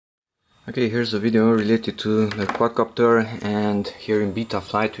Okay, here's a video related to the quadcopter, and here in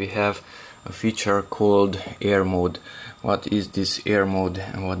Betaflight we have a feature called Air Mode. What is this Air Mode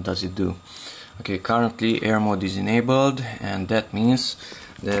and what does it do? Okay, currently Air Mode is enabled, and that means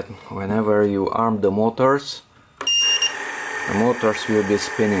that whenever you arm the motors will be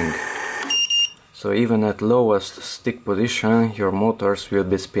spinning. So even at lowest stick position your motors will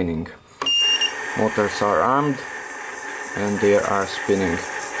be spinning. Motors are armed and they are spinning.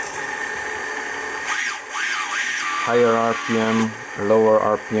 Higher RPM, lower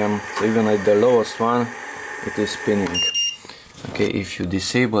RPM, so even at the lowest one it is spinning. Okay, if you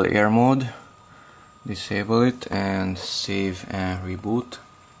disable Air Mode, disable it and save and reboot.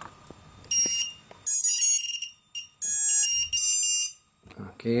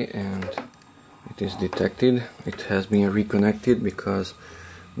 Okay, and it is detected. It has been reconnected because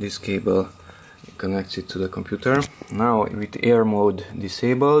this cable connects it to the computer. Now with Air Mode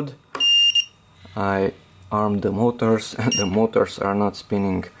disabled, I arm the motors and the motors are not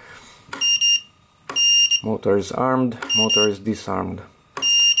spinning. Motor is armed, motor is disarmed.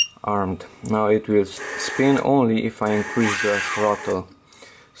 Armed. Now it will spin only if I increase the throttle.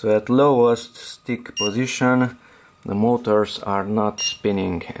 So at lowest stick position the motors are not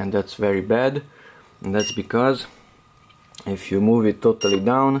spinning, and that's very bad. And that's because if you move it totally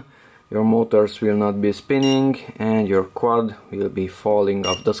down, your motors will not be spinning and your quad will be falling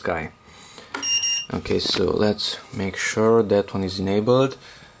off the sky. Okay, so let's make sure that one is enabled.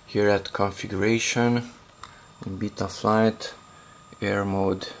 Here at configuration, in Betaflight, Air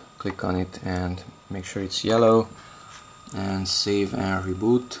Mode, click on it and make sure it's yellow, and save and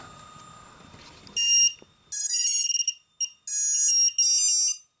reboot.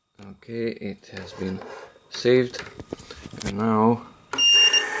 Okay, it has been saved, and now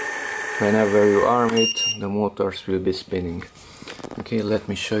whenever you arm it, the motors will be spinning. Okay, let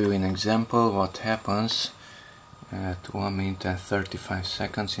me show you an example what happens at 1 minute and 35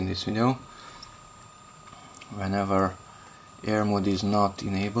 seconds in this video. Whenever Air Mode is not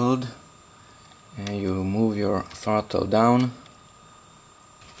enabled and you move your throttle down,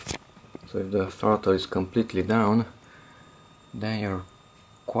 so if the throttle is completely down, then your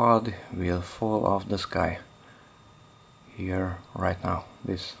quad will fall off the sky. Here, right now,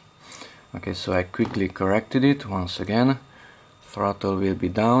 this. Okay, so I quickly corrected it once again. Throttle will be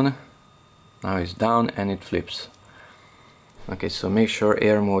down. Now it's down and it flips. Okay, so make sure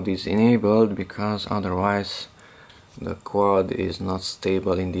Air Mode is enabled, because otherwise the quad is not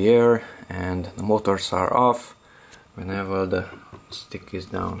stable in the air and the motors are off whenever the stick is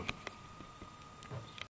down.